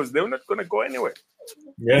because they were not going to go anywhere.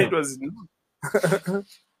 Yeah, it was.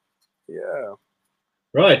 Yeah.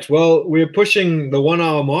 Right. Well, we're pushing the 1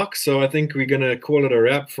 hour mark, so I think we're going to call it a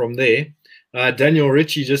wrap from there. Daniel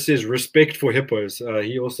Ritchie just says respect for hippos.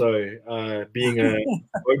 He also, being a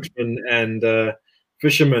boatman and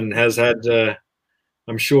fisherman, has had,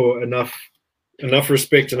 I'm sure, enough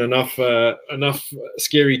respect and enough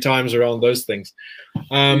scary times around those things.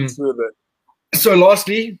 So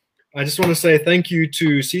lastly, I just want to say thank you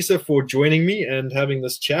to Sisa for joining me and having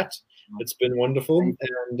this chat. It's been wonderful.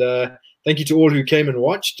 And thank you to all who came and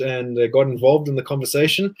watched and got involved in the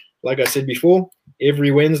conversation. Like I said before,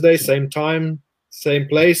 every Wednesday, same time, same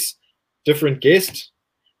place, different guest.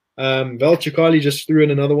 Val Chikali just threw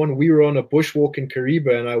in another one. We were on a bushwalk in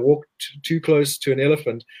Kariba and I walked too close to an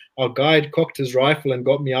elephant. Our guide cocked his rifle and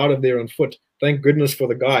got me out of there on foot. Thank goodness for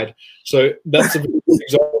the guide. So that's a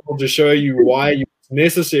example to show you why it's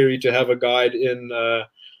necessary to have a guide in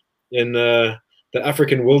the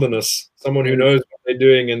African wilderness, someone who knows what they're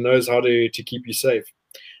doing and knows how to keep you safe.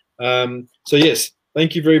 So yes,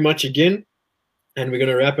 thank you very much again. And we're going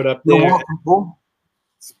to wrap it up there. You're welcome.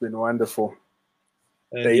 It's been wonderful.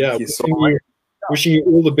 And Thank you so much. Wishing you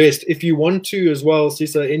all the best. If you want to as well,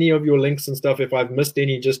 Sisa, any of your links and stuff, if I've missed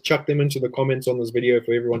any, just chuck them into the comments on this video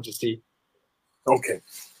for everyone to see. Okay.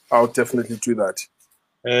 I'll definitely do that.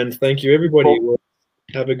 And thank you, everybody. Well,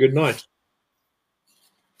 have a good night.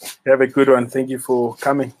 Have a good one. Thank you for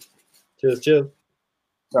coming. Cheers.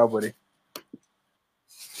 Ciao, buddy.